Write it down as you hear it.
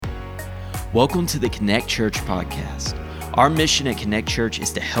Welcome to the Connect Church podcast. Our mission at Connect Church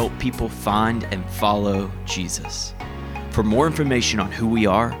is to help people find and follow Jesus. For more information on who we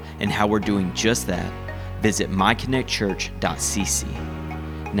are and how we're doing just that, visit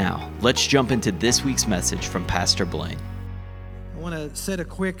myconnectchurch.cc. Now, let's jump into this week's message from Pastor Blaine. I want to set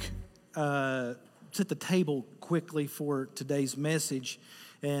the table quickly for today's message.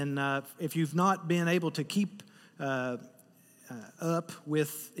 And if you've not been able to keep up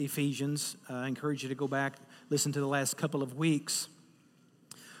with Ephesians, I encourage you to go back, listen to the last couple of weeks.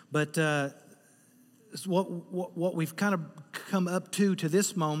 But what we've kind of come up to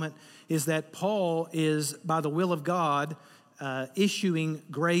this moment is that Paul is, by the will of God, issuing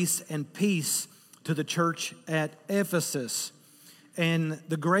grace and peace to the church at Ephesus. And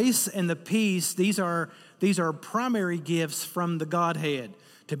the grace and the peace, these are primary gifts from the Godhead.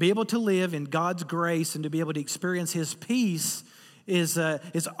 To be able to live in God's grace and to be able to experience His peace is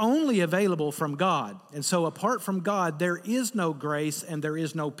only available from God. And so apart from God, there is no grace and there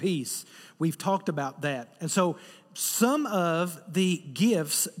is no peace. We've talked about that. And so some of the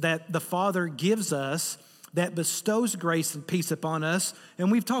gifts that the Father gives us that bestows grace and peace upon us,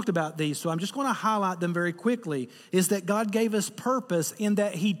 and we've talked about these, so I'm just going to highlight them very quickly, is that God gave us purpose in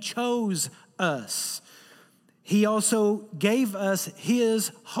that He chose us. He also gave us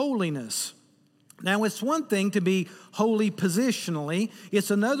His holiness. Now, it's one thing to be holy positionally. It's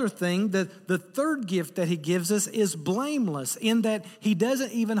another thing that the third gift that He gives us is blameless, in that He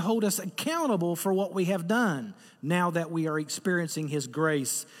doesn't even hold us accountable for what we have done now that we are experiencing His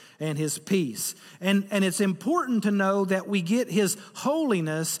grace and His peace. And it's important to know that we get His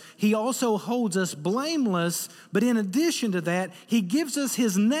holiness. He also holds us blameless, but in addition to that, He gives us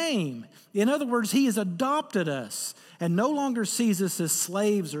His name. In other words, He has adopted us and no longer sees us as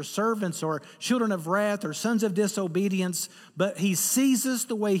slaves or servants or children of wrath or sons of disobedience, but He sees us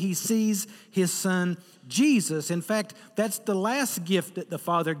the way He sees His Son, Jesus. In fact, that's the last gift that the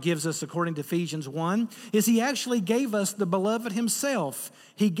Father gives us according to Ephesians 1, is He actually gave us the beloved Himself.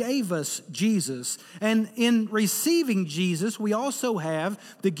 He gave us Jesus. And in receiving Jesus, we also have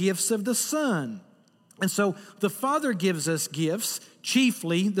the gifts of the Son. And so the Father gives us gifts,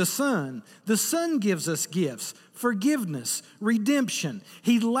 chiefly the Son. The Son gives us gifts, forgiveness, redemption.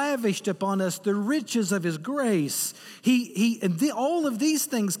 He lavished upon us the riches of His grace. All of these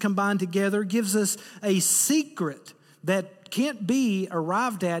things combined together gives us a secret that can't be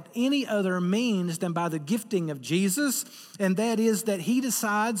arrived at any other means than by the gifting of Jesus, and that is that He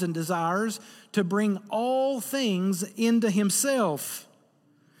decides and desires to bring all things into Himself.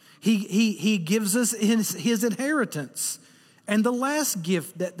 He gives us his inheritance. And the last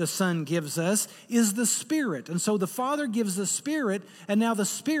gift that the Son gives us is the Spirit. And so the Father gives the Spirit, and now the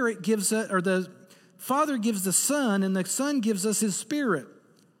Spirit gives us, or the Father gives the Son, and the Son gives us His Spirit.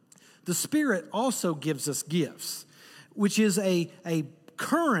 The Spirit also gives us gifts, which is a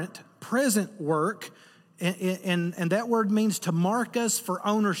current, present work. And that word means to mark us for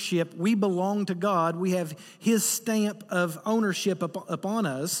ownership. We belong to God. We have His stamp of ownership upon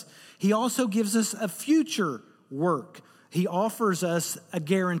us. He also gives us a future work. He offers us a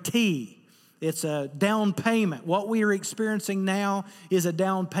guarantee. It's a down payment. What we are experiencing now is a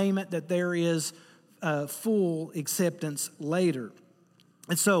down payment that there is full acceptance later.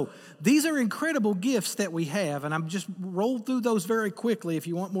 And so these are incredible gifts that we have, and I'm just rolled through those very quickly. If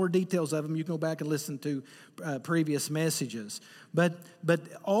you want more details of them, you can go back and listen to previous messages. But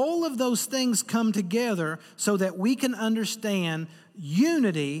all of those things come together so that we can understand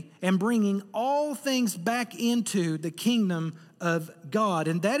unity and bringing all things back into the kingdom of God.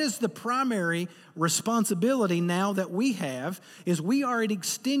 And that is the primary responsibility now that we have, is we are an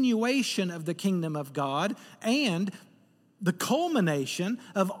extenuation of the kingdom of God and the culmination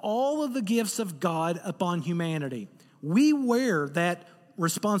of all of the gifts of God upon humanity. We wear that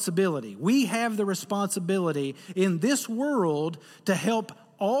responsibility. We have the responsibility in this world to help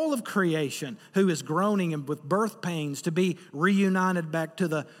all of creation who is groaning and with birth pains to be reunited back to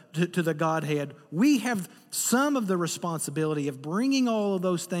the Godhead. We have some of the responsibility of bringing all of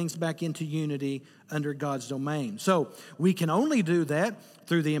those things back into unity under God's domain. So we can only do that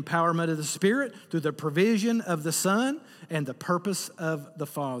through the empowerment of the Spirit, through the provision of the Son, and the purpose of the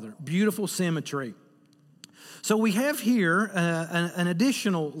Father. Beautiful symmetry. So we have here an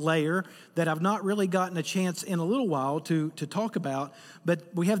additional layer that I've not really gotten a chance in a little while to talk about, but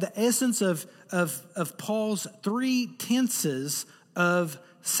we have the essence of Paul's three tenses of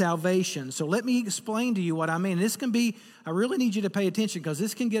salvation. So let me explain to you what I mean. This can be, I really need you to pay attention because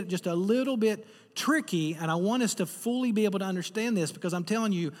this can get just a little bit tricky, and I want us to fully be able to understand this because I'm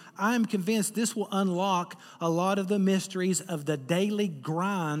telling you, I'm convinced this will unlock a lot of the mysteries of the daily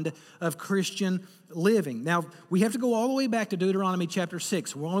grind of Christian living. Now, we have to go all the way back to Deuteronomy chapter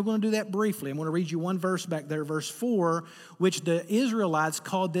 6. We're only going to do that briefly. I'm going to read you one verse back there, verse 4, which the Israelites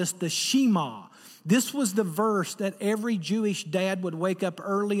called this the Shema. This was the verse that every Jewish dad would wake up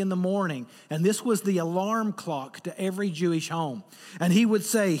early in the morning, and this was the alarm clock to every Jewish home. And he would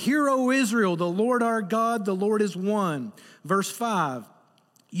say, "Hear, O Israel, the Lord our God, the Lord is one." Verse 5,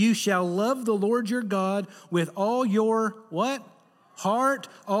 "You shall love the Lord your God with all your," what? "Heart,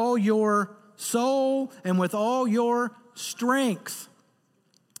 all your soul, and with all your strength."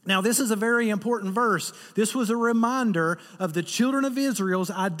 Now, this is a very important verse. This was a reminder of the children of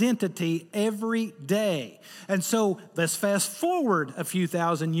Israel's identity every day. And so let's fast forward a few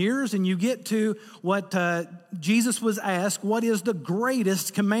thousand years and you get to what Jesus was asked, what is the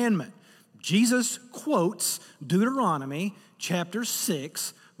greatest commandment? Jesus quotes Deuteronomy chapter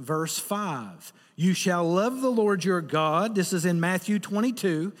 6, verse 5. "You shall love the Lord your God." This is in Matthew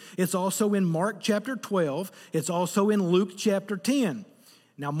 22. It's also in Mark chapter 12. It's also in Luke chapter 10.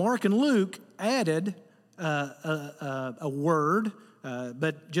 Now, Mark and Luke added a word,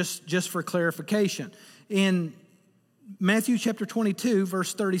 but just for clarification. In Matthew chapter 22,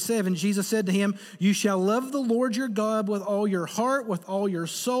 verse 37, Jesus said to him, "You shall love the Lord your God with all your heart, with all your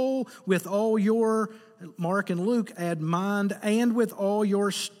soul, with all your," Mark and Luke add mind, "and with all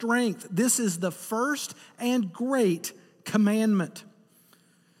your strength." This is the first and great commandment.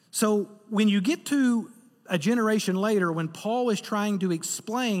 So when you get to a generation later, when Paul is trying to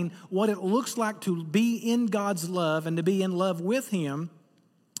explain what it looks like to be in God's love and to be in love with Him,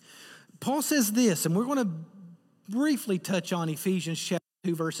 Paul says this, and we're going to briefly touch on Ephesians chapter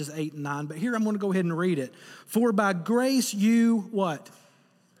 2, verses 8 and 9, but here I'm going to go ahead and read it. "For by grace you," what?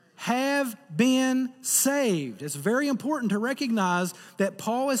 "have been saved." It's very important to recognize that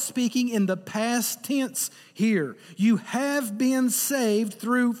Paul is speaking in the past tense here. You have been saved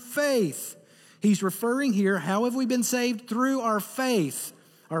through faith. He's referring here, how have we been saved? Through our faith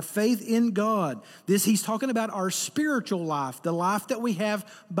in God. This, he's talking about our spiritual life, the life that we have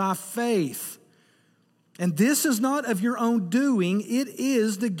by faith. "And this is not of your own doing, it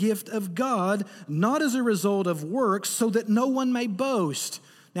is the gift of God, not as a result of works, so that no one may boast."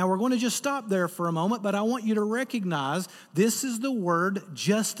 Now, we're going to just stop there for a moment, but I want you to recognize this is the word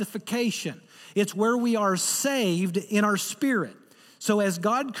justification. It's where we are saved in our spirit. So as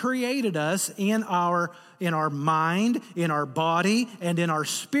God created us in our mind, in our body, and in our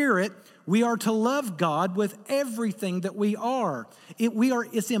spirit, we are to love God with everything that we are.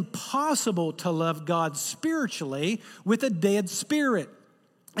 It's impossible to love God spiritually with a dead spirit.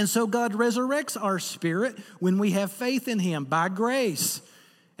 And so God resurrects our spirit when we have faith in Him by grace.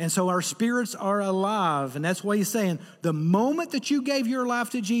 And so our spirits are alive. And that's what he's saying. The moment that you gave your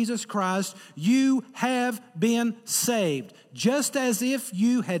life to Jesus Christ, you have been saved. Just as if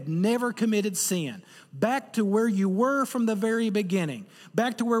you had never committed sin. Back to where you were from the very beginning.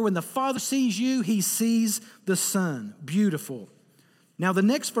 Back to where when the Father sees you, He sees the Son. Beautiful. Now the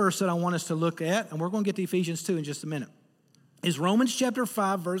next verse that I want us to look at, and we're going to get to Ephesians 2 in just a minute, is Romans chapter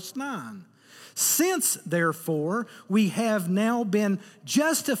 5, verse 9. "Since, therefore, we have now been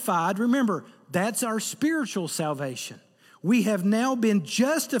justified," remember, that's our spiritual salvation. "We have now been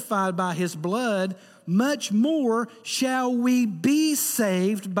justified by His blood, much more shall we be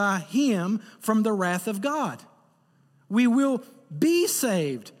saved by Him from the wrath of God." We will be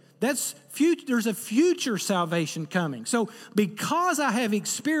saved. That's future. There's a future salvation coming. So because I have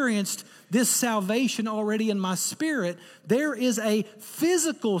experienced this salvation already in my spirit, there is a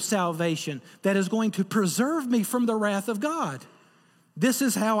physical salvation that is going to preserve me from the wrath of God. This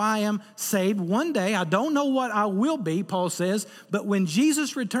is how I am saved. One day, I don't know what I will be, Paul says, but when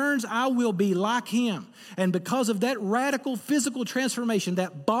Jesus returns, I will be like Him. And because of that radical physical transformation,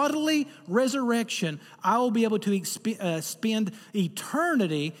 that bodily resurrection, I will be able to spend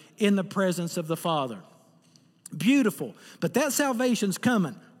eternity in the presence of the Father. Beautiful. But that salvation's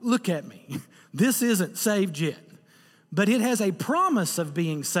coming. Look at me. This isn't saved yet. But it has a promise of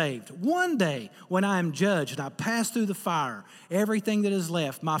being saved. One day when I am judged and I pass through the fire, everything that is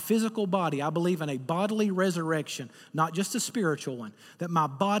left, my physical body, I believe in a bodily resurrection, not just a spiritual one, that my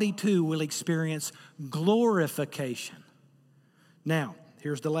body too will experience glorification. Now,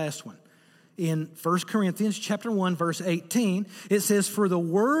 here's the last one. In 1 Corinthians chapter 1, verse 18, it says, "For the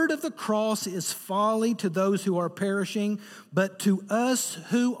word of the cross is folly to those who are perishing, but to us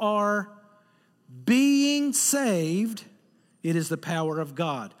who are being saved," It is the power of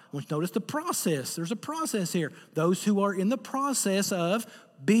God. I want you to notice the process. There's a process here. Those who are in the process of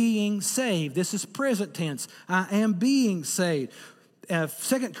being saved. This is present tense. I am being saved. 2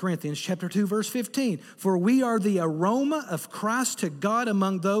 Corinthians chapter 2, verse 15. For we are the aroma of Christ to God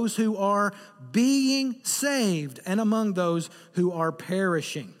among those who are being saved and among those who are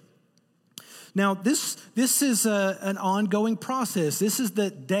perishing. Now, this is an ongoing process. This is the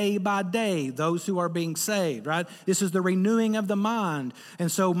day by day, those who are being saved, right? This is the renewing of the mind. And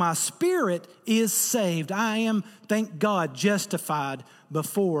so my spirit is saved. I am, thank God, justified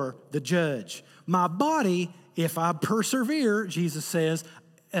before the judge. My body, if I persevere, Jesus says,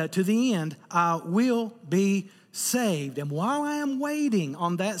 to the end, I will be saved. And while I am waiting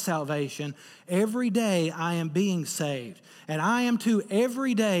on that salvation, every day I am being saved. And I am to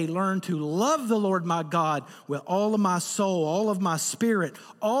every day learn to love the Lord my God with all of my soul, all of my spirit,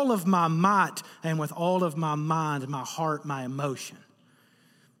 all of my might, and with all of my mind, my heart, my emotion.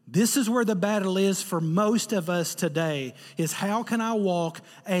 This is where the battle is for most of us today, is how can I walk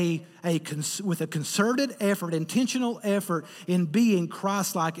with a concerted effort, intentional effort in being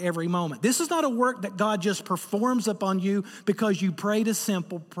Christ-like every moment. This is not a work that God just performs upon you because you prayed a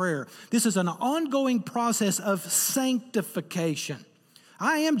simple prayer. This is an ongoing process of sanctification.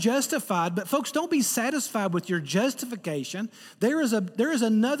 I am justified, but folks, don't be satisfied with your justification. There is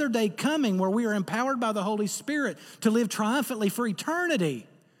another day coming where we are empowered by the Holy Spirit to live triumphantly for eternity.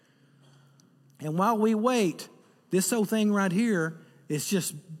 And while we wait, this whole thing right here is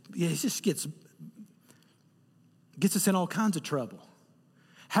just gets us in all kinds of trouble.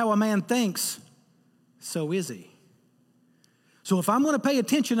 How a man thinks, so is he. So if I'm going to pay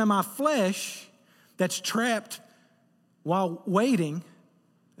attention to my flesh that's trapped while waiting,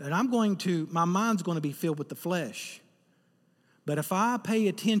 then my mind's going to be filled with the flesh. But if I pay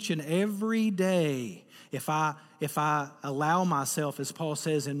attention every day, if I allow myself, as Paul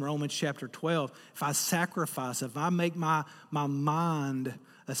says in Romans chapter 12, if I sacrifice, if I make my mind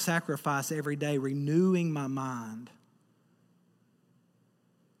a sacrifice every day, renewing my mind,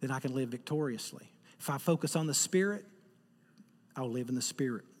 then I can live victoriously. If I focus on the Spirit, I'll live in the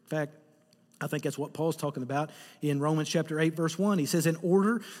Spirit. In fact, I think that's what Paul's talking about in Romans chapter 8, verse 1. He says, in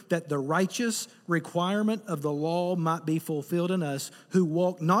order that the righteous requirement of the law might be fulfilled in us, who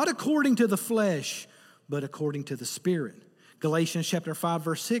walk not according to the flesh, but according to the Spirit. Galatians chapter 5,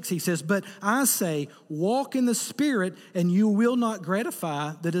 verse 6, he says, but I say, walk in the Spirit, and you will not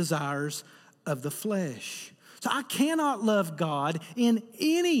gratify the desires of the flesh. So I cannot love God in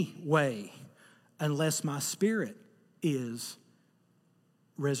any way unless my spirit is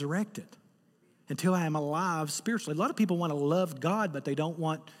resurrected. Until I am alive spiritually. A lot of people want to love God, but they don't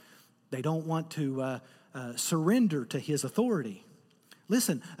want to surrender to His authority.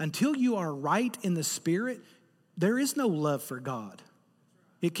 Listen, until you are right in the Spirit, there is no love for God.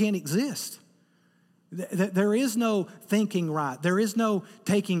 It can't exist. There is no thinking right. There is no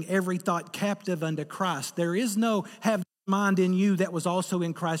taking every thought captive unto Christ. There is no have mind in you that was also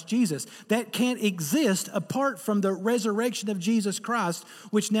in Christ Jesus. That can't exist apart from the resurrection of Jesus Christ,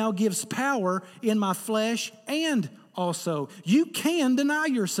 which now gives power in my flesh and also. You can deny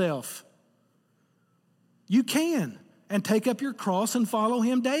yourself. You can. And take up your cross and follow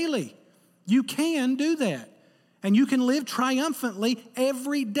Him daily. You can do that. And you can live triumphantly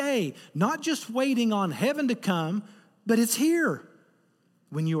every day, not just waiting on heaven to come, but it's here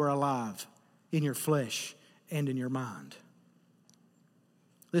when you are alive in your flesh and in your mind.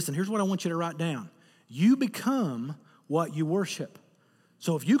 Listen, here's what I want you to write down. You become what you worship.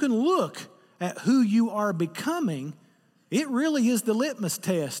 So if you can look at who you are becoming, it really is the litmus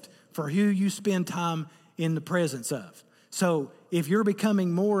test for who you spend time in the presence of. So if you're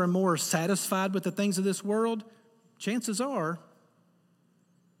becoming more and more satisfied with the things of this world, chances are.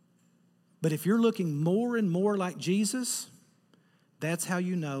 But if you're looking more and more like Jesus, that's how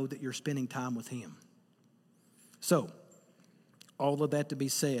you know that you're spending time with Him. So, all of that to be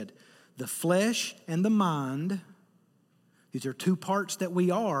said, the flesh and the mind, these are two parts that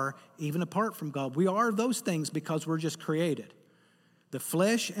we are, even apart from God. We are those things because we're just created. The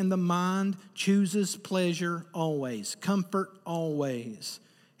flesh and the mind chooses pleasure always, comfort always,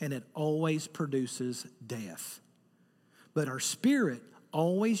 and it always produces death. But our spirit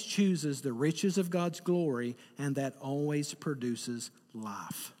always chooses the riches of God's glory, and that always produces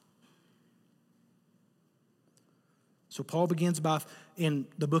life. So Paul begins in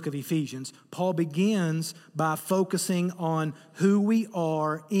the book of Ephesians, Paul begins by focusing on who we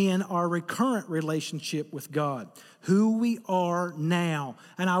are in our recurrent relationship with God, who we are now.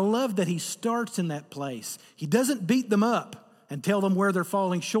 And I love that he starts in that place. He doesn't beat them up and tell them where they're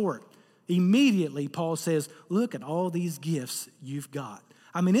falling short. immediately Paul says, look at all these gifts you've got.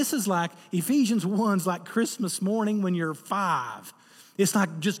 I mean, this is like Ephesians 1's like Christmas morning when you're 5. It's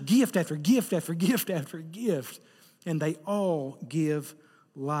like just gift after gift after gift after gift. And they all give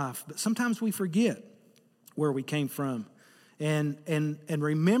life. But sometimes we forget where we came from. And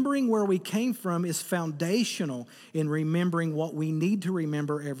remembering where we came from is foundational in remembering what we need to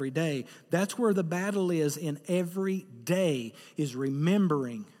remember every day. That's where the battle is in every day, is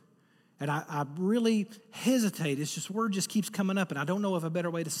remembering. And I really hesitate. It's just, word just keeps coming up, and I don't know of a better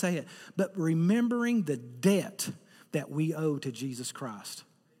way to say it. But remembering the debt that we owe to Jesus Christ.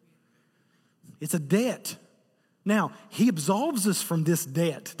 It's a debt. Now, he absolves us from this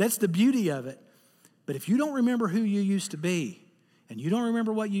debt. That's the beauty of it. But if you don't remember who you used to be, and you don't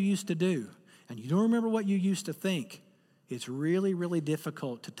remember what you used to do, and you don't remember what you used to think, it's really, really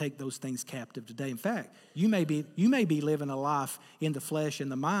difficult to take those things captive today. In fact, you may be living a life in the flesh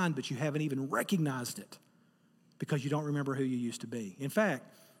and the mind, but you haven't even recognized it because you don't remember who you used to be. In fact,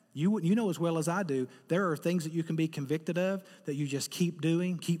 you know as well as I do, there are things that you can be convicted of that you just keep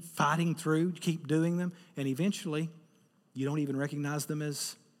doing, keep fighting through, keep doing them, and eventually you don't even recognize them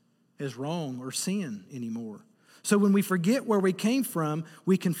as wrong or sin anymore. So when we forget where we came from,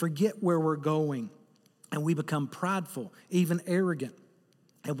 we can forget where we're going. And we become prideful, even arrogant.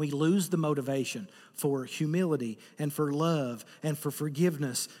 And we lose the motivation for humility and for love and for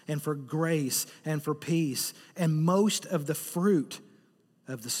forgiveness and for grace and for peace and most of the fruit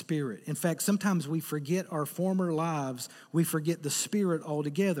of the Spirit. In fact, sometimes we forget our former lives. We forget the Spirit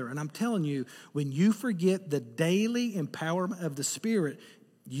altogether. And I'm telling you, when you forget the daily empowerment of the Spirit,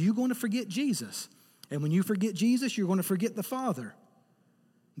 you're going to forget Jesus. And when you forget Jesus, you're going to forget the Father.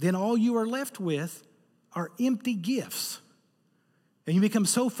 Then all you are left with are empty gifts. And you become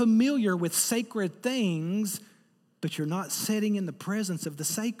so familiar with sacred things, but you're not sitting in the presence of the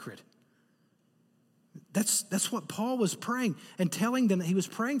sacred. That's what Paul was praying and telling them that he was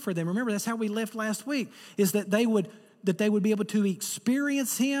praying for them. Remember, that's how we left last week, is that they would be able to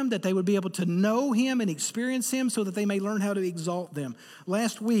experience him, that they would be able to know him and experience him so that they may learn how to exalt them.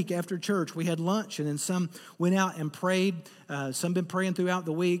 Last week after church, we had lunch, and then some went out and prayed. Some been praying throughout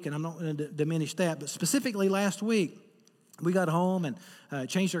the week, and I'm not going to diminish that. But specifically last week, we got home and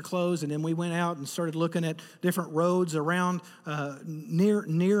changed our clothes, and then we went out and started looking at different roads around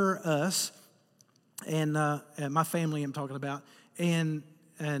near us, and my family I'm talking about, and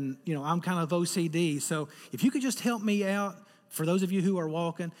you know, I'm kind of OCD, so if you could just help me out, for those of you who are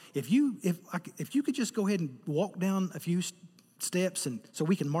walking, if you could just go ahead and walk down a few steps, and so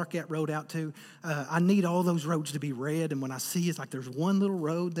we can mark that road out too. I need all those roads to be red, and when I see it's like there's one little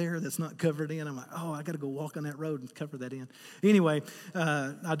road there that's not covered in, I'm like, oh, I got to go walk on that road and cover that in. Anyway,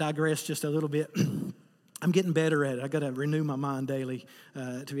 I digress just a little bit. I'm getting better at it. I got to renew my mind daily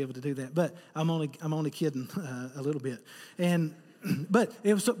to be able to do that. But I'm only kidding a little bit, but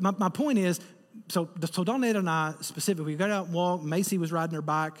it was, my point is, so Donette and I specifically, we got out and walked. Macy was riding her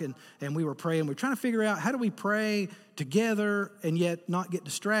bike, and we were praying. We were trying to figure out, how do we pray together and yet not get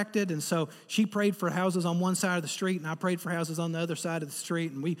distracted? And so she prayed for houses on one side of the street, and I prayed for houses on the other side of the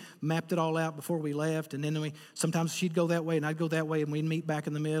street, and we mapped it all out before we left. And then sometimes she'd go that way, and I'd go that way, and we'd meet back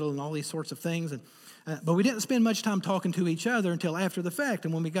in the middle and all these sorts of things. And but we didn't spend much time talking to each other until after the fact.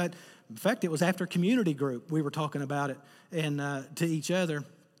 And when in fact, it was after community group, we were talking about it and to each other.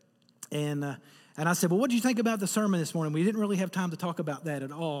 And I said, well, what did you think about the sermon this morning? We didn't really have time to talk about that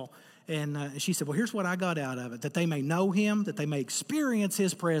at all. And she said, well, here's what I got out of it, that they may know him, that they may experience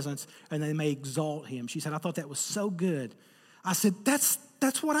his presence, and they may exalt him. She said, I thought that was so good. I said, that's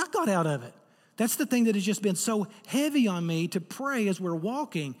what I got out of it. That's the thing that has just been so heavy on me to pray as we're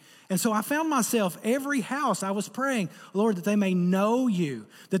walking. And so I found myself, every house I was praying, Lord, that they may know you,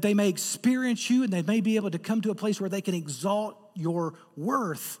 that they may experience you, and they may be able to come to a place where they can exalt your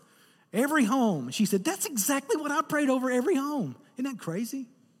worth. Every home. She said, that's exactly what I prayed over every home. Isn't that crazy?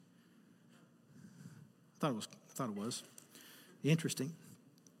 I thought it was interesting.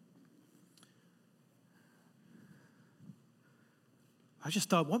 I just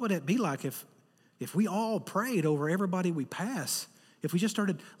thought, what would it be like if we all prayed over everybody we pass? If we just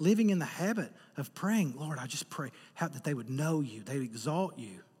started living in the habit of praying, Lord, I just pray that they would know you, they would exalt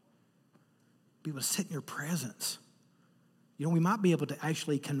you, be able to sit in your presence. You know, we might be able to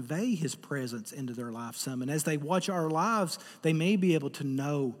actually convey his presence into their life some. And as they watch our lives, they may be able to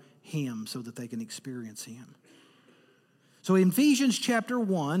know him so that they can experience him. So in Ephesians chapter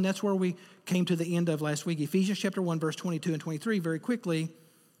 1, that's where we came to the end of last week. Ephesians chapter 1, verse 22 and 23, very quickly,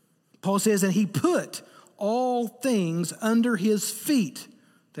 Paul says, and he put all things under his feet.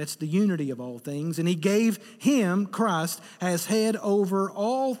 That's the unity of all things. And he gave him, Christ, as head over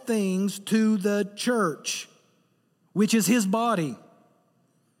all things to the church, which is his body,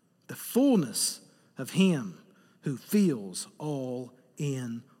 the fullness of him who fills all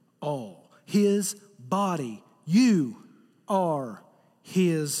in all. His body. You are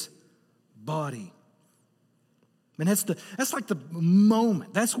his body. And that's like the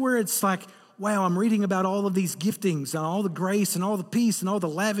moment. That's where it's like, wow, I'm reading about all of these giftings and all the grace and all the peace and all the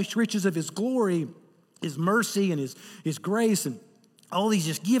lavish riches of his glory, his mercy and his grace and all these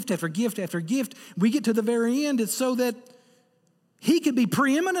just gift after gift after gift. We get to the very end, it's so that he could be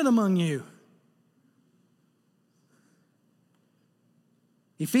preeminent among you.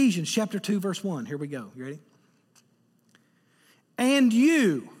 Ephesians chapter 2, verse 1. Here we go. You ready? And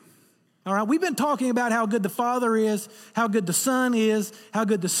you. All right, we've been talking about how good the Father is, how good the Son is, how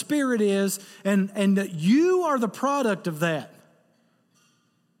good the Spirit is, and that you are the product of that.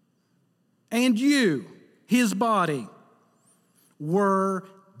 And you, his body, were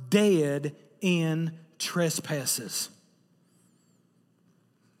dead in trespasses.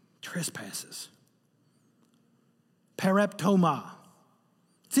 Trespasses. Paraptoma.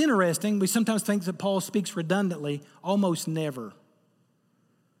 It's interesting. We sometimes think that Paul speaks redundantly, almost never.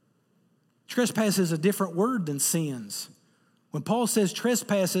 Trespass is a different word than sins. When Paul says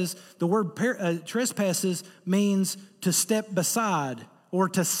trespasses, the word trespasses means to step beside or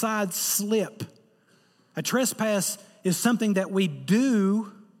to side slip. A trespass is something that we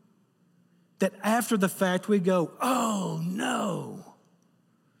do that after the fact we go, oh no.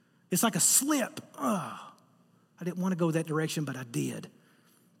 It's like a slip. Oh, I didn't want to go that direction, but I did.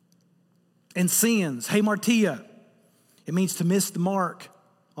 And sins, hamartia, it means to miss the mark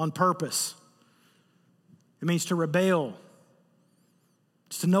on purpose. It means to rebel.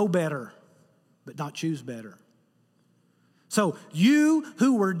 It's to know better, but not choose better. So you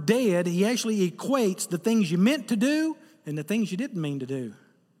who were dead, he actually equates the things you meant to do and the things you didn't mean to do.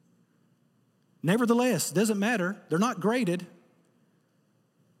 Nevertheless, it doesn't matter. They're not graded.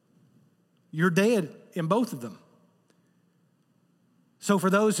 You're dead in both of them. So for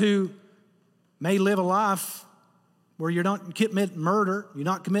those who may live a life where you're not committing murder, you're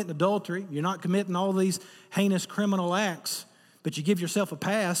not committing adultery, you're not committing all these heinous criminal acts, but you give yourself a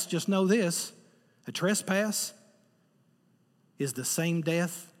pass, just know this, a trespass is the same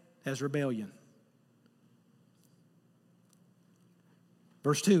death as rebellion.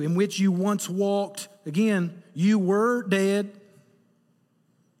 Verse 2, in which you once walked, again, you were dead.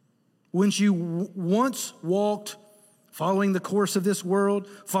 When you once walked following the course of this world,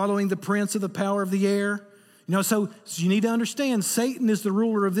 following the prince of the power of the air. So you need to understand, Satan is the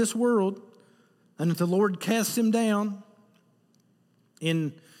ruler of this world, and if the Lord casts him down,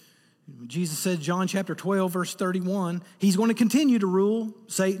 Jesus said, John chapter 12, verse 31, he's going to continue to rule.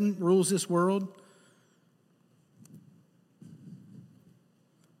 Satan rules this world.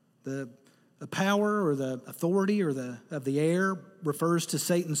 The power or the authority or of the air refers to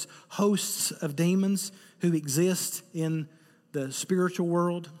Satan's hosts of demons who exist in the spiritual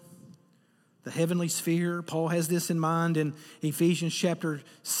world, the heavenly sphere. Paul has this in mind in Ephesians chapter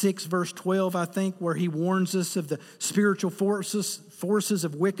 6, verse 12, I think, where he warns us of the spiritual forces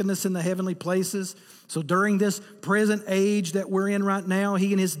of wickedness in the heavenly places. So during this present age that we're in right now,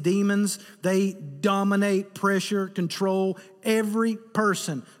 he and his demons, they dominate, pressure, control every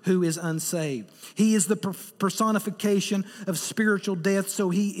person who is unsaved. He is the personification of spiritual death, so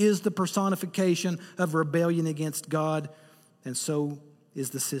he is the personification of rebellion against God, and so is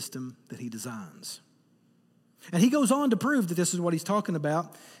the system that he designs. And he goes on to prove that this is what he's talking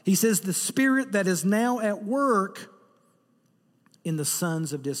about. He says, the spirit that is now at work in the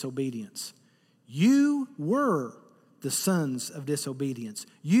sons of disobedience. You were the sons of disobedience.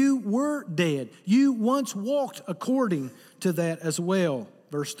 You were dead. You once walked according to that as well.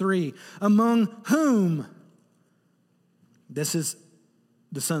 Verse 3, among whom, this is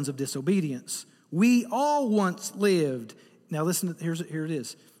the sons of disobedience, we all once lived. Now listen, here it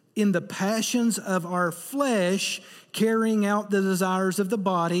is. In the passions of our flesh, carrying out the desires of the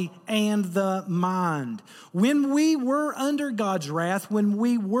body and the mind. When we were under God's wrath, when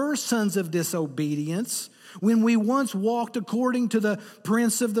we were sons of disobedience, when we once walked according to the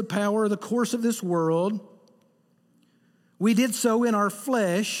prince of the power, the course of this world, we did so in our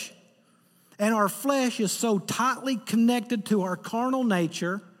flesh, and our flesh is so tightly connected to our carnal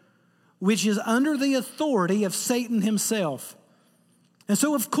nature, which is under the authority of Satan himself. And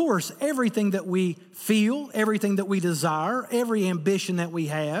so, of course, everything that we feel, everything that we desire, every ambition that we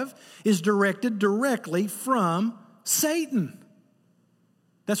have is directed directly from Satan.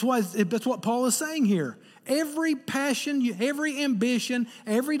 That's what Paul is saying here. Every passion, every ambition,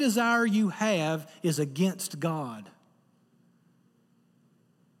 every desire you have is against God.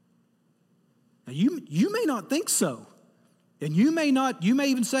 Now, you may not think so. And you may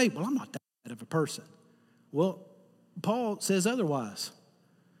even say, well, I'm not that bad of a person. Well, Paul says otherwise.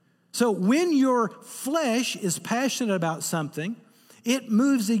 So when your flesh is passionate about something, it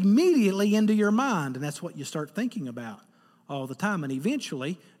moves immediately into your mind, and that's what you start thinking about all the time. And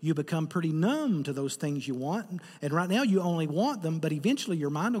eventually, you become pretty numb to those things you want. And right now, you only want them, but eventually your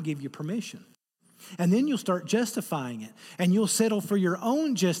mind will give you permission. And then you'll start justifying it. And you'll settle for your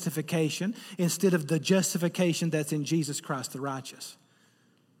own justification instead of the justification that's in Jesus Christ the righteous.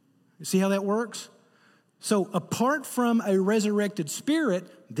 You see how that works? So apart from a resurrected spirit,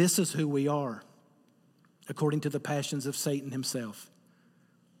 this is who we are, according to the passions of Satan himself.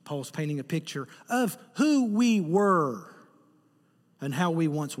 Paul's painting a picture of who we were and how we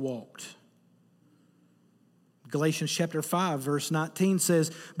once walked. Galatians chapter 5, verse 19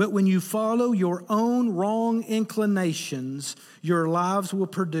 says, "But when you follow your own wrong inclinations, your lives will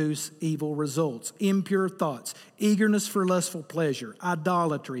produce evil results, impure thoughts, eagerness for lustful pleasure,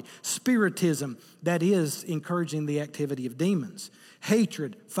 idolatry, spiritism," that is encouraging the activity of demons,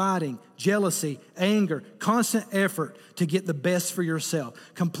 hatred, fighting, jealousy, anger, constant effort to get the best for yourself,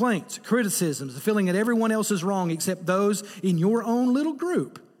 complaints, criticisms, the feeling that everyone else is wrong except those in your own little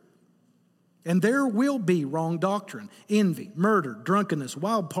group. And there will be wrong doctrine, envy, murder, drunkenness,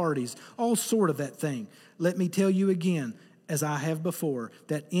 wild parties, all sort of that thing. Let me tell you again, as I have before,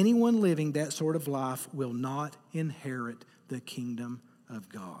 that anyone living that sort of life will not inherit the kingdom of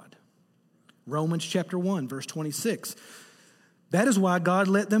God. Romans chapter 1, verse 26. "That is why God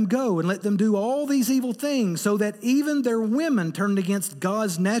let them go and let them do all these evil things, so that even their women turned against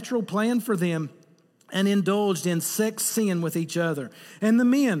God's natural plan for them and indulged in sex sin with each other. And the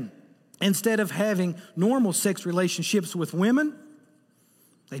men, instead of having normal sex relationships with women,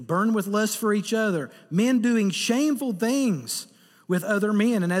 they burn with lust for each other, men doing shameful things with other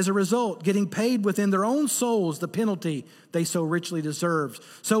men, and as a result, getting paid within their own souls the penalty they so richly deserved.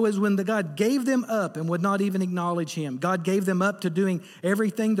 So as when God gave them up and would not even acknowledge him, God gave them up to doing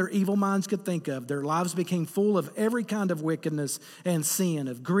everything their evil minds could think of. Their lives became full of every kind of wickedness and sin,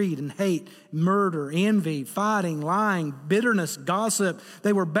 of greed and hate, murder, envy, fighting, lying, bitterness, gossip.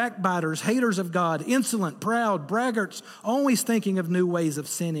 They were backbiters, haters of God, insolent, proud, braggarts, always thinking of new ways of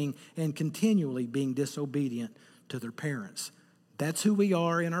sinning and continually being disobedient to their parents." That's who we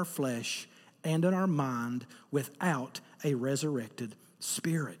are in our flesh and in our mind without a resurrected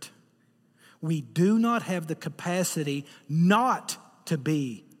spirit. We do not have the capacity not to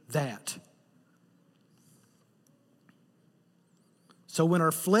be that. So when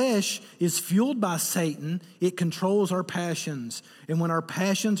our flesh is fueled by Satan, it controls our passions. And when our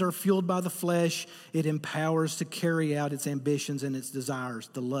passions are fueled by the flesh, it empowers to carry out its ambitions and its desires,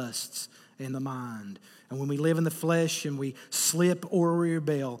 the lusts in the mind. And when we live in the flesh and we slip or we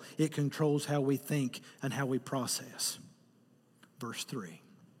rebel, it controls how we think and how we process. Verse 3.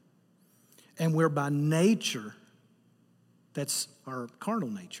 "And we're by nature," that's our carnal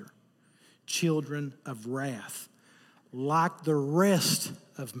nature, "children of wrath, like the rest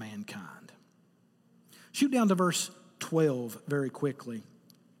of mankind." Shoot down to verse 12 very quickly.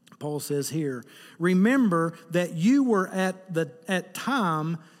 Paul says here, "Remember that you were at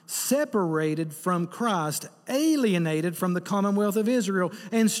time separated from Christ, alienated from the commonwealth of Israel,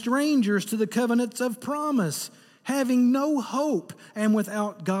 and strangers to the covenants of promise, having no hope and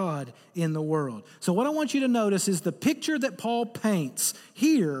without God in the world." So what I want you to notice is the picture that Paul paints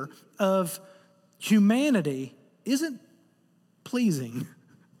here of humanity isn't pleasing.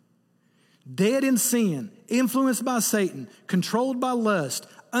 Dead in sin, influenced by Satan, controlled by lust,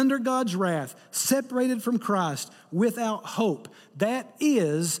 under God's wrath, separated from Christ, without hope. That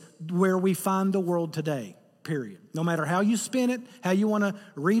is where we find the world today, period. No matter how you spin it, how you want to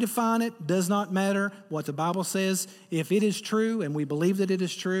redefine it, does not matter what the Bible says. If it is true, and we believe that it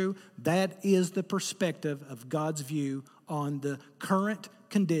is true, that is the perspective of God's view on the current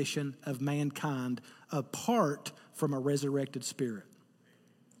condition of mankind apart from a resurrected spirit.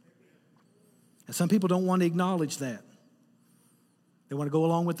 And some people don't want to acknowledge that. They want to go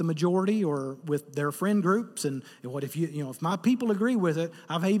along with the majority or with their friend groups. And what if my people agree with it?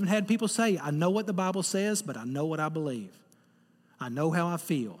 I've even had people say, "I know what the Bible says, but I know what I believe. I know how I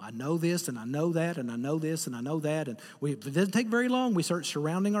feel. I know this and I know that and I know this and I know that." And it doesn't take very long. We start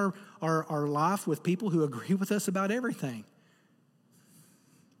surrounding our life with people who agree with us about everything.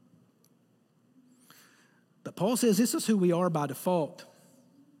 But Paul says this is who we are by default.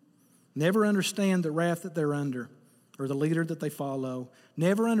 Never understand the wrath that they're under, or the leader that they follow,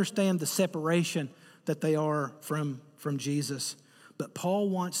 never understand the separation that they are from Jesus. But Paul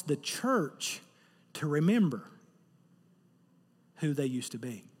wants the church to remember who they used to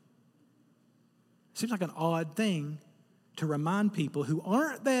be. Seems like an odd thing to remind people who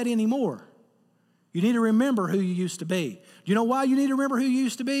aren't that anymore. You need to remember who you used to be. You know why you need to remember who you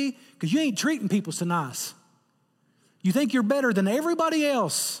used to be? Because you ain't treating people so nice. You think you're better than everybody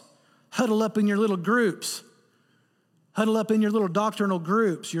else. Huddle up in your little groups. Huddle up in your little doctrinal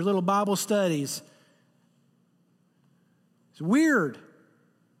groups, your little Bible studies. It's weird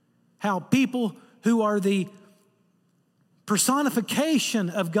how people who are the personification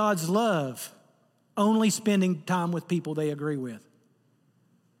of God's love only spending time with people they agree with.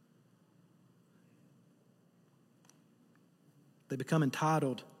 They become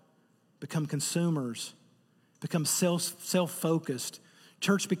entitled, become consumers, become self-focused.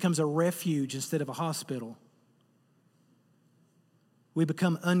 Church becomes a refuge instead of a hospital. We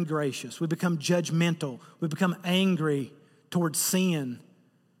become ungracious. We become judgmental. We become angry towards sin.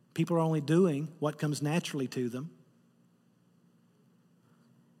 People are only doing what comes naturally to them.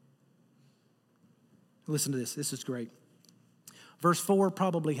 Listen to this. This is great. Verse 4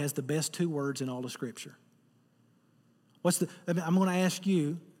 probably has the best two words in all of Scripture. I'm going to ask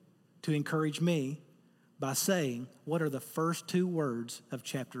you to encourage me by saying, what are the first two words of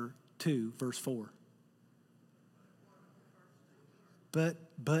chapter 2, verse 4?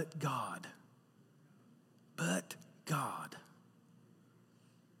 But God. But God.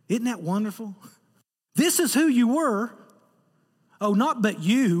 Isn't that wonderful? This is who you were. Oh, not but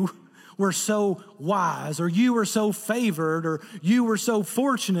you were so wise, or you were so favored, or you were so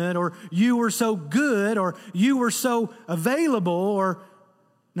fortunate, or you were so good, or you were so available, or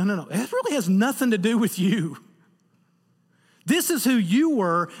no. It really has nothing to do with you. This is who you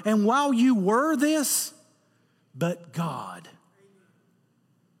were, and while you were this, but God.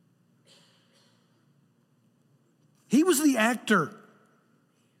 He was the actor.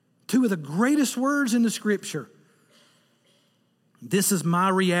 Two of the greatest words in the Scripture. This is my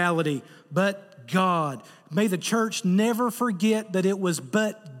reality, but God. May the church never forget that it was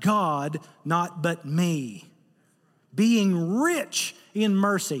but God, not but me. Being rich in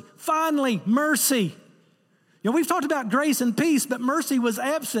mercy. Finally, mercy. You know, we've talked about grace and peace, but mercy was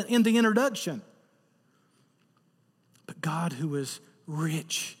absent in the introduction. But God who is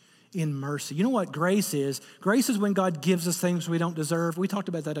rich in mercy. You know what grace is? Grace is when God gives us things we don't deserve. We talked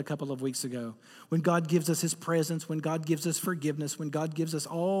about that a couple of weeks ago. When God gives us His presence, when God gives us forgiveness, when God gives us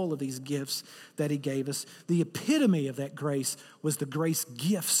all of these gifts that He gave us. The epitome of that grace was the grace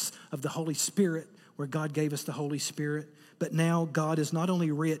gifts of the Holy Spirit, where God gave us the Holy Spirit. But now God is not only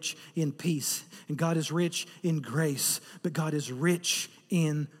rich in peace, and God is rich in grace, but God is rich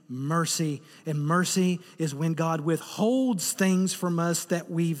in mercy. And mercy is when God withholds things from us that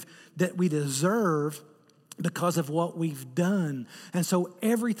we deserve because of what we've done. And so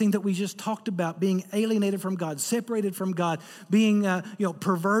everything that we just talked about, being alienated from God, separated from God, being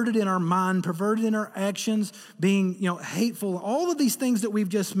perverted in our mind, perverted in our actions, being hateful, all of these things that we've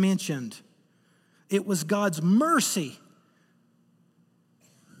just mentioned, it was God's mercy.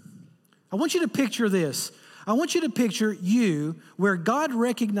 I want you to picture this. I want you to picture you where God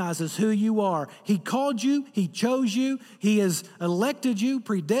recognizes who you are. He called you. He chose you. He has elected you,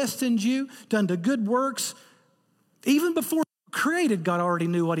 predestined you, done the good works. Even before you were created, God already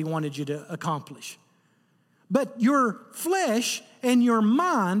knew what He wanted you to accomplish. But your flesh and your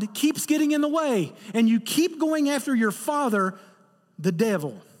mind keeps getting in the way, and you keep going after your father, the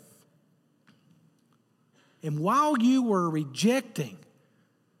devil. And while you were rejecting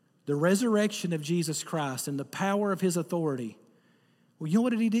the resurrection of Jesus Christ and the power of His authority, well, you know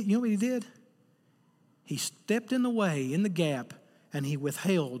what He did? You know what He did? He stepped in the way, in the gap, and He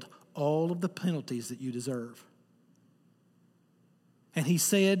withheld all of the penalties that you deserve. And He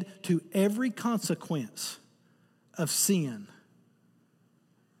said to every consequence of sin,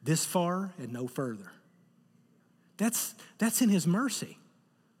 this far and no further. That's in His mercy.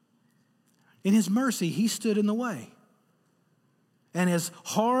 In His mercy, He stood in the way. And as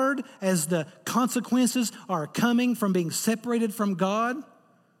hard as the consequences are coming from being separated from God,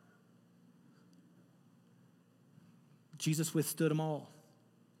 Jesus withstood them all.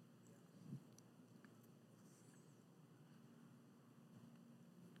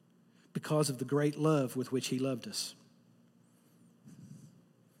 Because of the great love with which He loved us.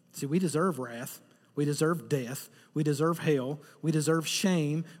 See, we deserve wrath. We deserve death. We deserve hell. We deserve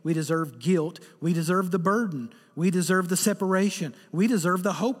shame. We deserve guilt. We deserve the burden. We deserve the separation. We deserve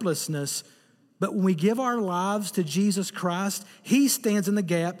the hopelessness. But when we give our lives to Jesus Christ, He stands in the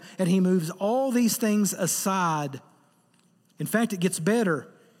gap and He moves all these things aside In fact, it gets better.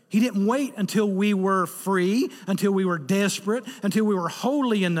 He didn't wait until we were free, until we were desperate, until we were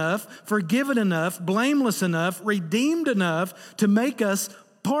holy enough, forgiven enough, blameless enough, redeemed enough to make us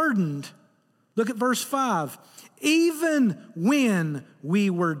pardoned. Look at verse 5. Even when we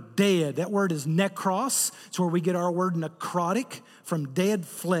were dead. That word is nekros. It's where we get our word necrotic, from dead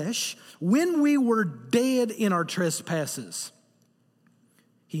flesh. When we were dead in our trespasses,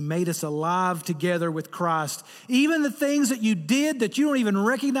 He made us alive together with Christ. Even the things that you did that you don't even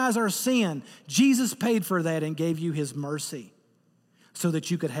recognize are sin, Jesus paid for that and gave you His mercy so that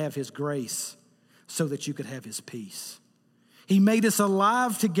you could have His grace, so that you could have His peace. He made us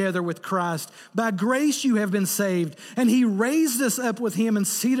alive together with Christ. By grace you have been saved, and He raised us up with Him and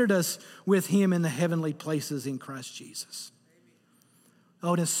seated us with Him in the heavenly places in Christ Jesus.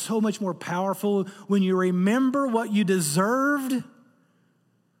 Oh, it is so much more powerful when you remember what you deserved.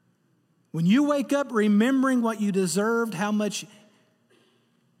 When you wake up remembering what you deserved, how much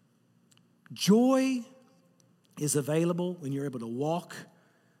joy is available when you're able to walk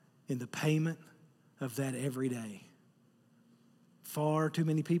in the payment of that every day. Far too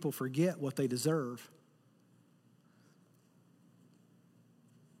many people forget what they deserve.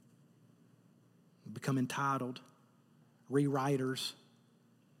 Become entitled, rewriters,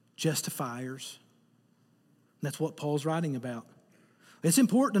 justifiers. And that's what Paul's writing about. It's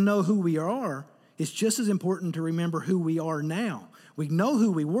important to know who we are. It's just as important to remember who we are now. We know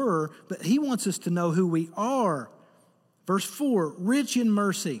who we were, but he wants us to know who we are. Verse 4, rich in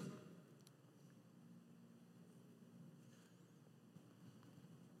mercy.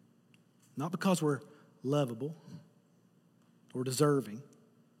 Not because we're lovable or deserving.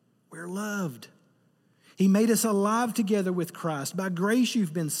 We're loved. He made us alive together with Christ. By grace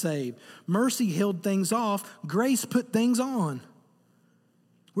you've been saved. Mercy held things off. Grace put things on.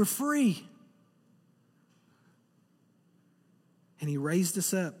 We're free. And He raised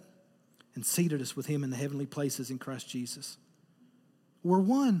us up and seated us with Him in the heavenly places in Christ Jesus. We're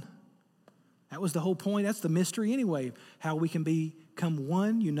one. That was the whole point. That's the mystery anyway, how we can become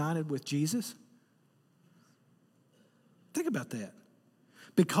one, united with Jesus. Think about that.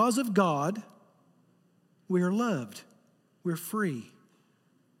 Because of God, we are loved, we're free,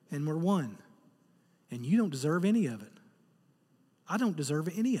 and we're one. And you don't deserve any of it. I don't deserve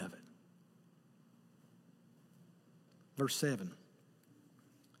any of it. Verse 7.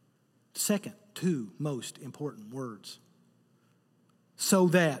 Second, two most important words. So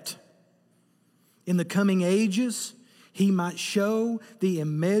that in the coming ages He might show the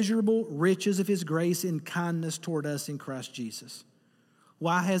immeasurable riches of His grace and kindness toward us in Christ Jesus.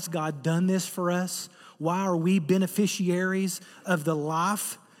 Why has God done this for us? Why are we beneficiaries of the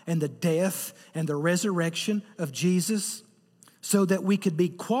life and the death and the resurrection of Jesus? So that we could be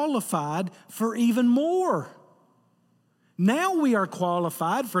qualified for even more. Now we are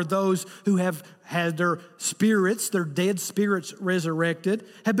qualified for those who have had their spirits, their dead spirits resurrected,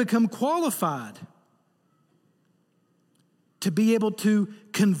 have become qualified to be able to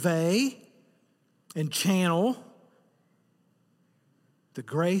convey and channel the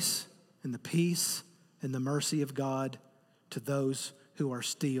grace and the peace and the mercy of God to those who are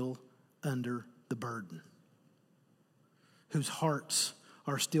still under the burden, whose hearts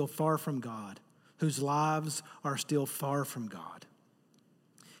are still far from God, whose lives are still far from God.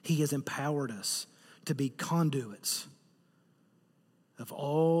 He has empowered us to be conduits of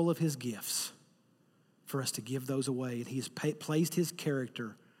all of His gifts for us to give those away. And He has placed His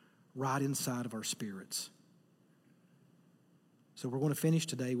character right inside of our spirits. So we're going to finish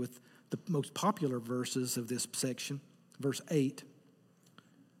today with the most popular verses of this section, verse 8.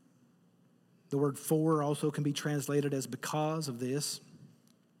 The word for also can be translated as because of this.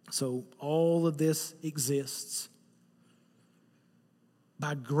 So all of this exists.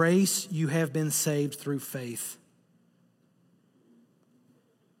 By grace you have been saved through faith.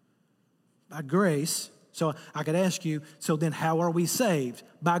 By grace. So I could ask you, so then how are we saved?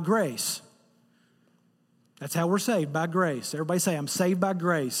 By grace. That's how we're saved, by grace. Everybody say, I'm saved by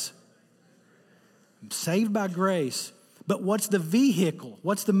grace. I'm saved by grace. But what's the vehicle?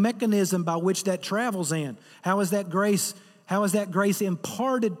 What's the mechanism by which that travels in? How is that grace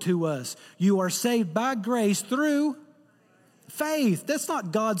imparted to us? You are saved by grace through faith. That's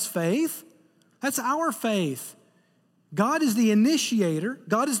not God's faith. That's our faith. God is the initiator.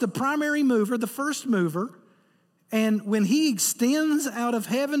 God is the primary mover, the first mover. And when He extends out of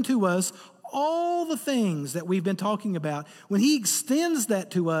heaven to us all the things that we've been talking about, when He extends that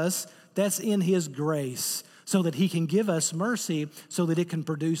to us, that's in His grace, so that He can give us mercy, so that it can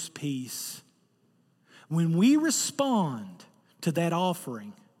produce peace. When we respond to that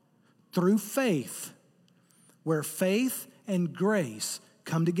offering through faith, where faith and grace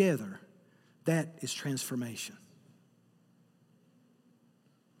come together, that is transformation.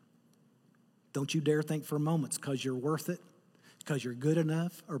 Don't you dare think for a moment it's because you're worth it, because you're good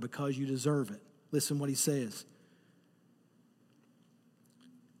enough, or because you deserve it. Listen what he says.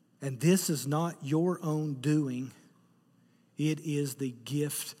 And this is not your own doing. It is the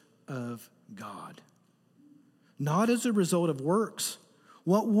gift of God. Not as a result of works.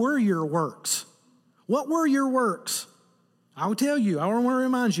 What were your works? What were your works? I will tell you, I want to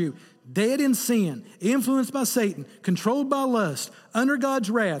remind you, dead in sin, influenced by Satan, controlled by lust, under God's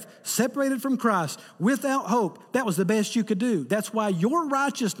wrath, separated from Christ, without hope. That was the best you could do. That's why your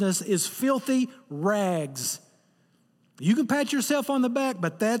righteousness is filthy rags. You can pat yourself on the back,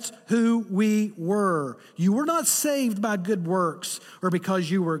 but that's who we were. You were not saved by good works or because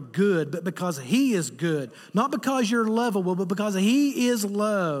you were good, but because He is good. Not because you're lovable, but because He is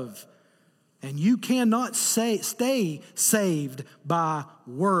love. And you cannot stay saved by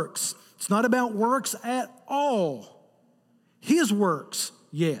works. It's not about works at all. His works,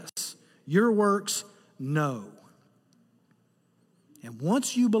 yes. Your works, no. And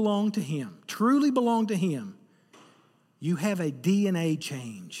once you belong to Him, truly belong to Him, you have a DNA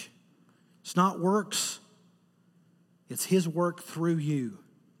change. It's not works. It's His work through you,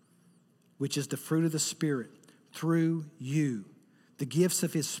 which is the fruit of the Spirit through you. The gifts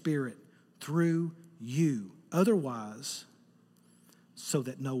of His Spirit through you. Otherwise, so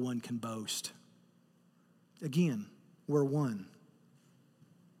that no one can boast. Again, we're one.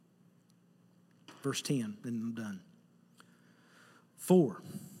 Verse 10, then I'm done. For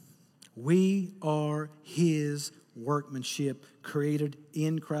we are His workmanship, created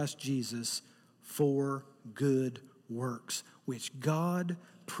in Christ Jesus for good works, which God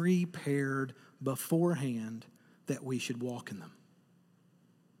prepared beforehand that we should walk in them.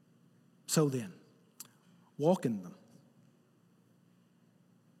 So then, walk in them.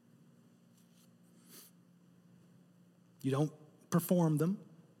 You don't perform them.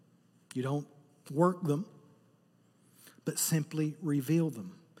 You don't work them, but simply reveal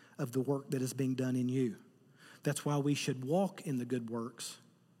them of the work that is being done in you. That's why we should walk in the good works,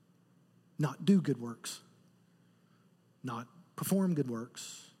 not do good works, not perform good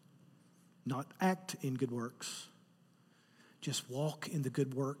works, not act in good works. Just walk in the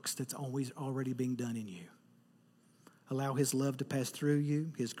good works that's always already being done in you. Allow His love to pass through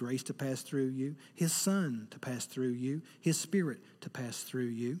you, His grace to pass through you, His Son to pass through you, His Spirit to pass through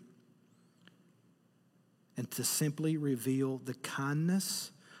you, and to simply reveal the kindness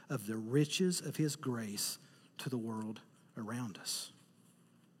of the riches of His grace to the world around us.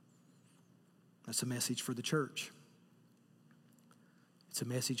 That's a message for the church. It's a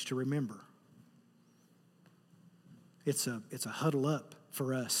message to remember. It's a huddle up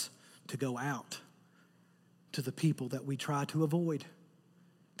for us to go out to the people that we try to avoid,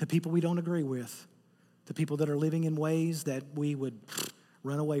 to people we don't agree with, to people that are living in ways that we would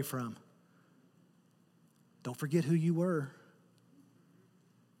run away from. Don't forget who you were.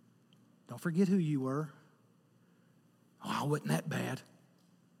 Don't forget who you were. Oh, wasn't that bad.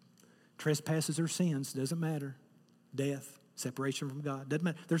 Trespasses or sins, doesn't matter. Death, separation from God, doesn't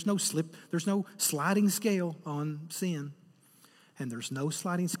matter. There's no sliding scale on sin, and there's no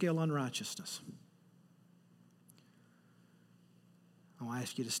sliding scale on righteousness. I'll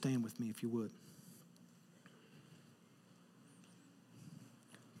ask you to stand with me if you would.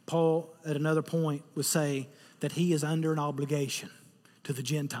 Paul, at another point, would say that he is under an obligation to the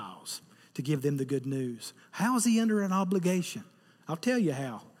Gentiles to give them the good news. How is he under an obligation? I'll tell you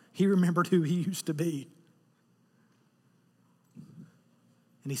how. He remembered who he used to be.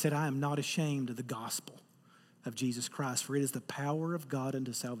 And he said, I am not ashamed of the gospel of Jesus Christ, for it is the power of God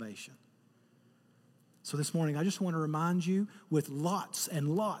unto salvation. So this morning, I just want to remind you with lots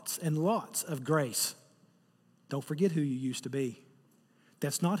and lots and lots of grace, don't forget who you used to be.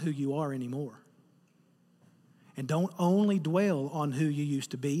 That's not who you are anymore. And don't only dwell on who you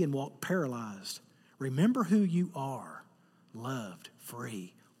used to be and walk paralyzed. Remember who you are, loved,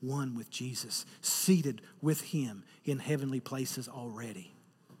 free, one with Jesus, seated with Him in heavenly places already.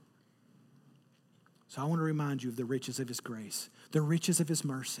 So I want to remind you of the riches of His grace, the riches of His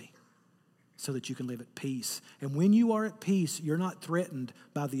mercy, so that you can live at peace. And when you are at peace, you're not threatened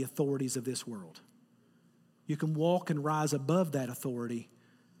by the authorities of this world. You can walk and rise above that authority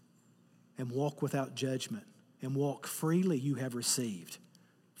and walk without judgment and walk freely you have received,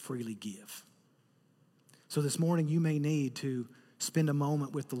 freely give. So this morning you may need to spend a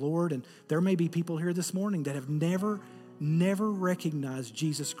moment with the Lord, and there may be people here this morning that have never recognized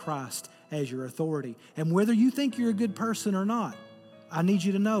Jesus Christ as your authority. And whether you think you're a good person or not, I need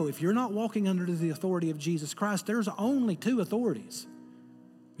you to know, if you're not walking under the authority of Jesus Christ, there's only two authorities.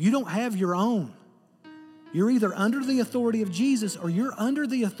 You don't have your own. You're either under the authority of Jesus or you're under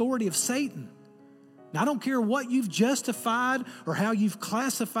the authority of Satan. Now, I don't care what you've justified or how you've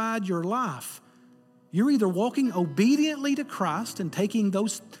classified your life. You're either walking obediently to Christ and taking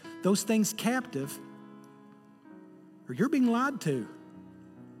those things captive, or you're being lied to.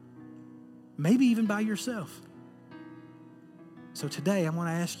 Maybe even by yourself. So today, I want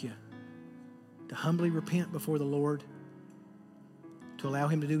to ask you to humbly repent before the Lord, to allow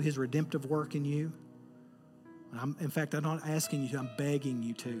Him to do His redemptive work in you. In fact, I'm not asking you to, I'm begging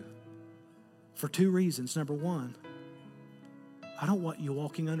you to. For two reasons. Number one, I don't want you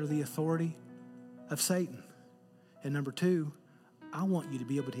walking under the authority of Satan. And number two, I want you to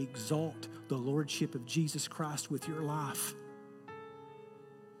be able to exalt the lordship of Jesus Christ with your life.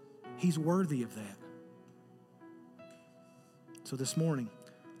 He's worthy of that. So this morning,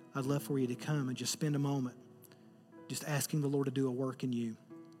 I'd love for you to come and just spend a moment just asking the Lord to do a work in you.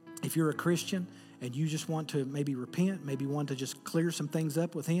 If you're a Christian and you just want to maybe repent, maybe want to just clear some things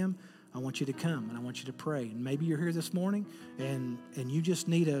up with Him, I want you to come and I want you to pray. And maybe you're here this morning and you just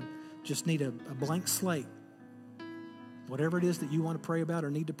need a blank slate. Whatever it is that you want to pray about or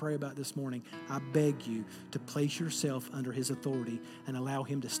need to pray about this morning, I beg you to place yourself under His authority and allow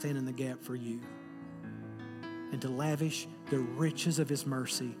Him to stand in the gap for you and to lavish the riches of His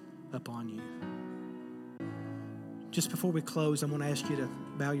mercy upon you. Just before we close, I'm going to ask you to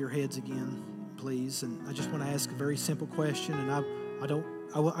bow your heads again, please. And I just want to ask a very simple question. And I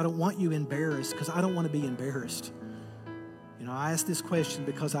don't want you embarrassed, because I don't want to be embarrassed. You know, I ask this question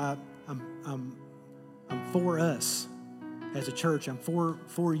because I'm for us as a church. I'm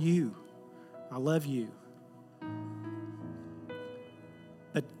for you. I love you.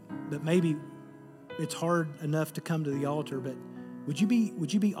 But maybe it's hard enough to come to the altar, but would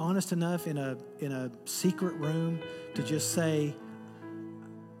you be honest enough in a secret room to just say,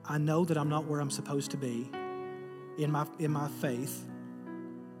 I know that I'm not where I'm supposed to be in my faith.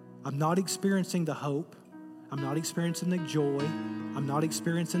 I'm not experiencing the hope. I'm not experiencing the joy. I'm not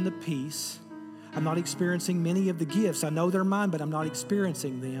experiencing the peace. I'm not experiencing many of the gifts. I know they're mine, but I'm not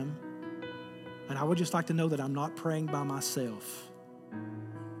experiencing them. And I would just like to know that I'm not praying by myself.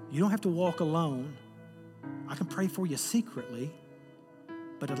 You don't have to walk alone. I can pray for you secretly,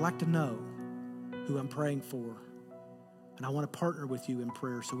 but I'd like to know who I'm praying for. And I want to partner with you in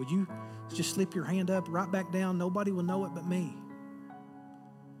prayer. So would you just slip your hand up, right back down? Nobody will know it but me.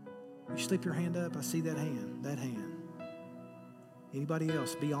 You slip your hand up, I see that hand. Anybody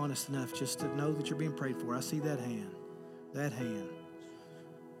else, be honest enough just to know that you're being prayed for. I see that hand.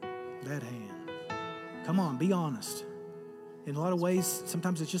 Come on, be honest. In a lot of ways,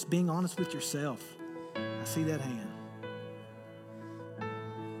 sometimes it's just being honest with yourself. I see that hand.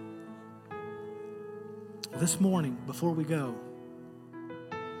 This morning, before we go,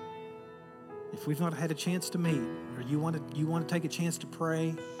 if we've not had a chance to meet, or you want to take a chance to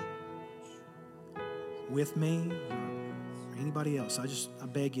pray with me or anybody else, I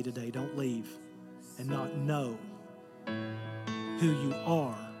beg you today, don't leave and not know who you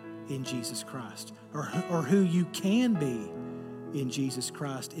are in Jesus Christ, or who you can be in Jesus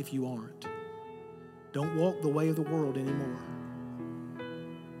Christ if you aren't. Don't walk the way of the world anymore.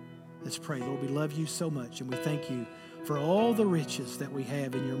 Let's pray. Lord, we love you so much, and we thank you for all the riches that we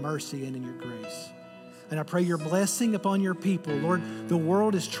have in your mercy and in your grace. And I pray your blessing upon your people. Lord, the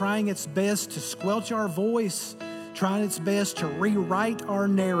world is trying its best to squelch our voice, trying its best to rewrite our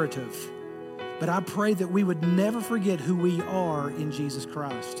narrative. But I pray that we would never forget who we are in Jesus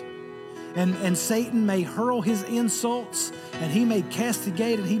Christ. And Satan may hurl his insults, and he may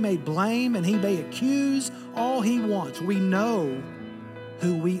castigate, and he may blame, and he may accuse all he wants. We know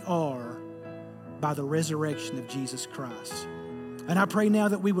who we are by the resurrection of Jesus Christ. And I pray now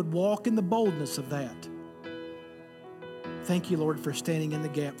that we would walk in the boldness of that. Thank you, Lord, for standing in the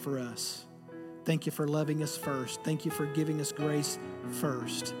gap for us. Thank you for loving us first. Thank you for giving us grace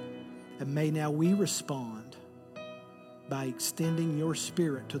first. And may now we respond by extending your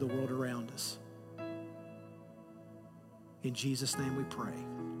Spirit to the world around us. In Jesus' name we pray.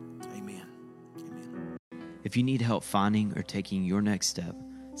 Amen. Amen. If you need help finding or taking your next step,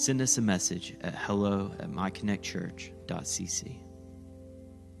 send us a message at hello@myconnectchurch.cc.